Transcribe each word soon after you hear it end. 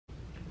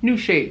New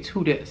shades,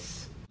 who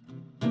dis?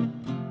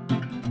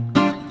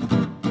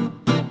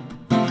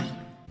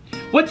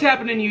 What's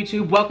happening,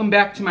 YouTube? Welcome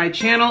back to my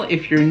channel.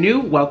 If you're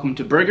new, welcome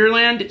to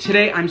BurgerLand.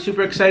 Today, I'm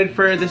super excited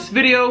for this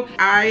video.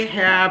 I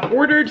have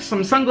ordered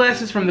some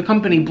sunglasses from the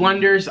company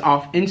Blenders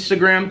off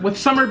Instagram. With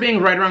summer being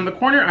right around the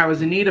corner, I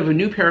was in need of a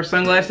new pair of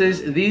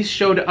sunglasses. These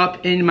showed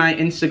up in my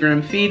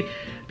Instagram feed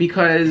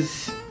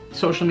because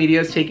social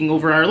media is taking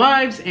over our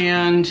lives,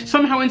 and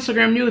somehow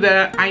Instagram knew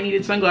that I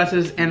needed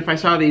sunglasses, and if I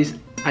saw these,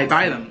 I'd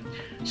buy them.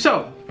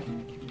 So,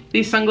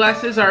 these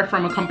sunglasses are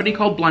from a company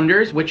called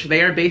Blenders, which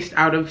they are based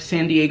out of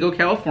San Diego,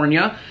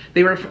 California.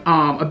 They were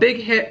a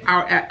big hit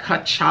out at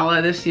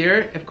Coachella this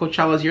year. If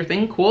Coachella's your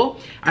thing, cool.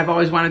 I've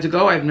always wanted to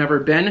go, I've never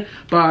been,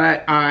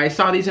 but I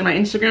saw these in my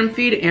Instagram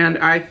feed and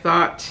I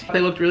thought they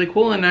looked really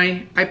cool, and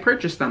I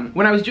purchased them.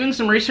 When I was doing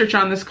some research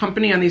on this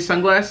company, on these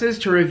sunglasses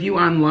to review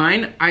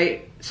online,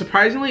 I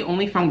surprisingly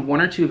only found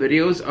 1 or 2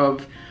 videos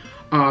of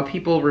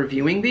people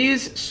reviewing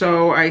these.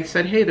 So I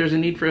said, hey, there's a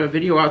need for a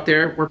video out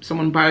there where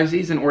someone buys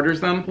these and orders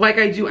them. Like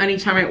I do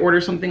anytime I order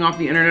something off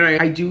the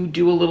internet, I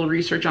do a little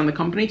research on the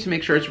company to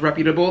make sure it's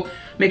reputable,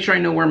 make sure I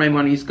know where my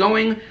money's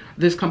going.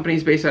 This company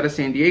is based out of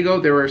San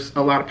Diego. There were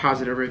a lot of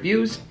positive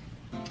reviews.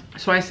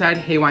 So I said,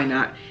 hey, why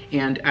not?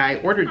 And I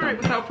ordered them. All right,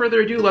 without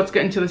further ado, let's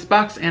get into this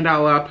box and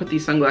I'll put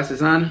these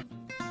sunglasses on.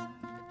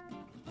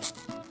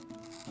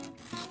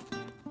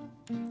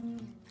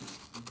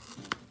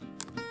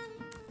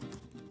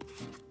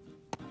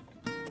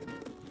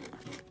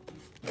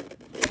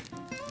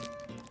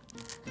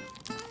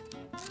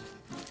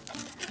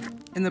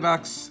 In the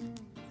box,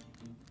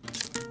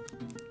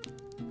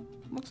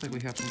 looks like we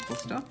have some cool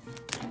stuff,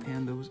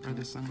 and those are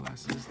the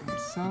sunglasses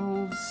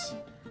themselves.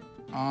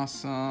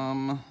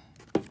 Awesome. All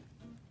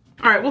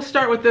right, we'll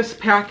start with this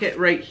packet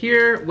right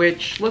here,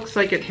 which looks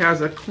like it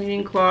has a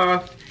cleaning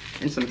cloth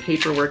and some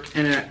paperwork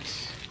in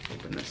it.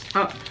 Open this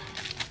up.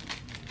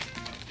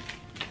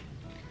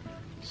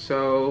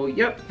 So,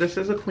 yep, this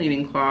is a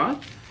cleaning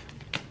cloth.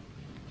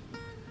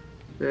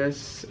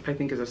 This, I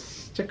think, is a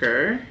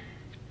sticker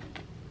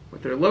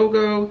with their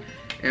logo,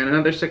 and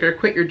another sticker,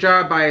 quit your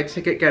job, buy a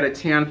ticket, get a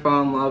tan,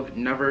 fall in love,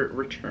 never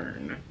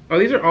return. Oh,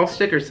 these are all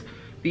stickers.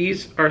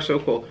 These are so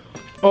cool.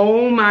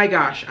 Oh my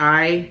gosh,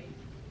 I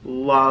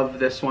love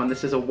this one.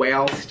 This is a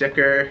whale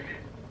sticker.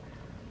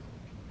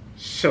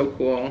 So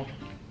cool.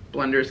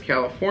 Blenders,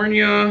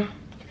 California.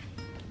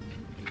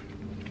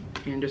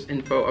 And just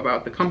info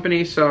about the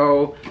company.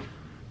 So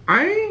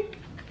I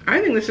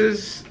think this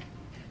is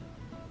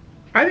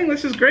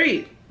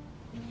great.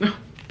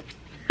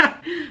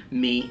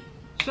 Me.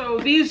 So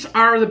these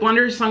are the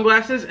Blenders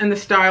sunglasses in the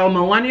style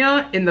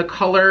Millenia in the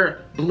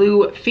color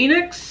Blue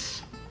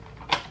Phoenix.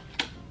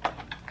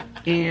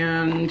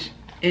 And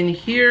in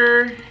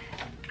here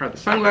are the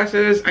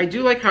sunglasses. I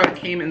do like how it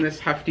came in this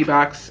hefty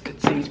box. It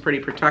seems pretty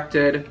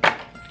protected.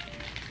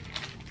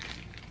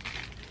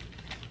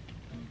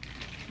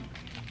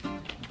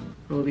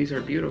 Oh, these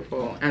are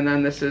beautiful. And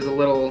then this is a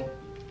little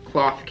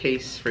cloth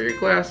case for your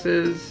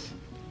glasses.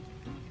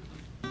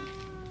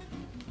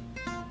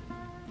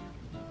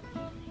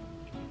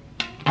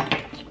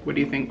 What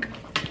do you think?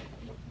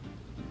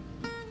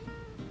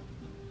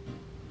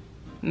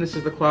 And this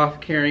is the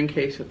cloth carrying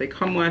case that they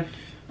come with.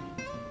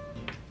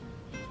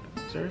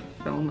 Is there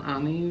a film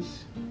on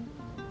these?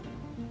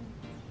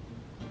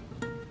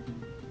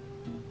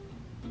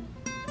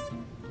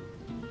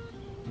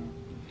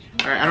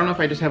 Alright, I don't know if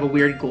I just have a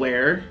weird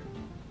glare,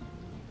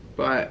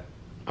 but,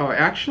 oh,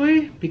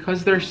 actually,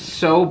 because they're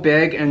so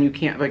big and you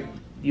can't, like,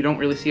 you don't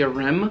really see a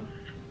rim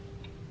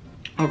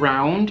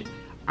around,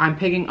 I'm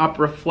picking up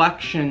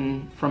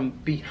reflection from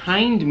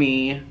behind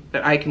me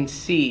that I can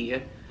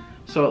see.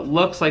 So it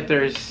looks like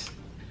there's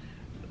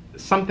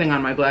something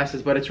on my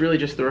glasses, but it's really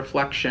just the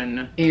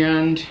reflection.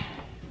 And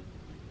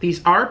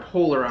these are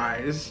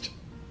polarized,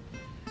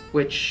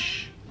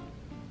 which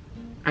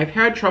I've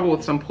had trouble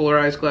with some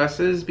polarized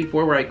glasses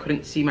before where I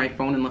couldn't see my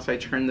phone unless I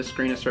turned the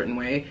screen a certain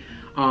way.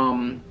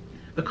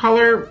 The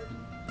color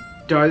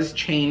does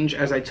change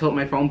as I tilt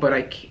my phone,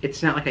 but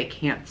it's not like I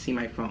can't see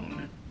my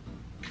phone.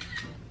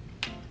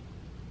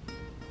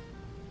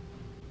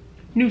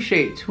 New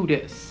shades, who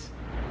dis?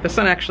 The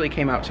sun actually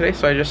came out today,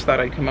 so I just thought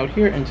I'd come out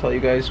here and tell you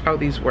guys how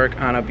these work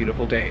on a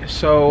beautiful day.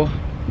 So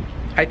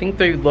I think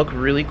they look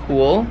really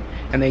cool,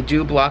 and they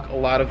do block a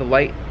lot of the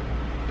light,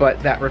 but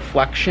that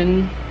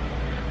reflection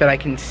that I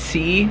can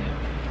see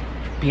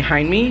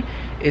behind me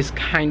is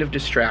kind of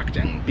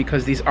distracting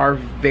because these are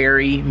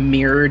very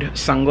mirrored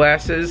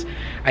sunglasses.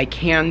 I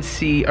can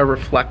see a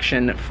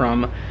reflection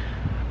from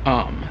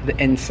the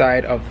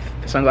inside of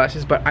the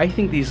sunglasses, but I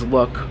think these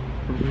look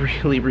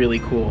really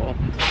cool.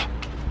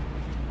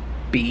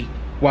 Bee.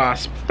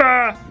 Wasp.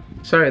 Ah!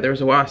 Sorry,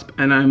 there's a wasp,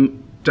 and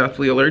I'm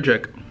deathly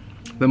allergic.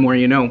 The more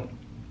you know.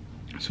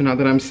 So now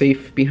that I'm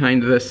safe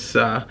behind this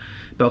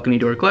balcony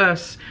door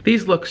glass,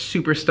 these look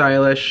super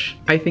stylish.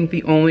 I think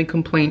the only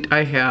complaint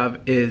I have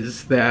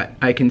is that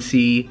I can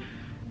see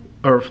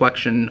a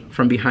reflection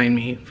from behind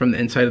me from the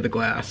inside of the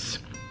glass.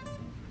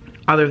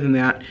 Other than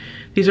that,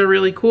 these are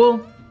really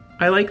cool.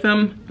 I like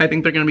them. I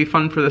think they're gonna be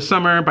fun for the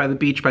summer, by the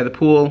beach, by the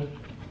pool.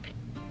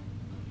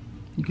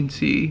 You can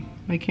see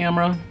my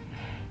camera.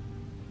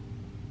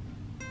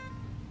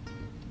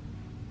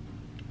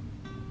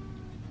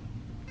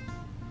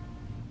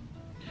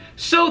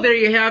 So there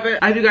you have it.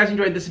 I hope you guys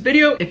enjoyed this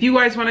video. If you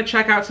guys want to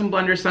check out some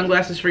Blunders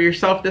sunglasses for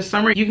yourself this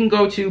summer, you can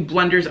go to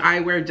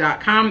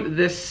blunderseyewear.com.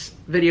 This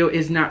video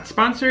is not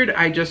sponsored.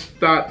 I just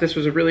thought this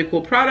was a really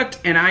cool product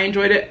and I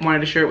enjoyed it. Wanted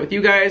to share it with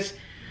you guys.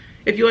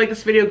 If you like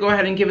this video, go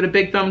ahead and give it a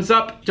big thumbs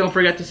up. Don't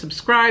forget to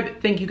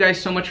subscribe. Thank you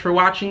guys so much for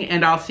watching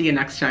and I'll see you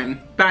next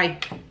time. Bye.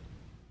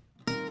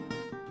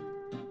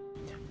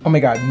 Oh my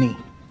God, me.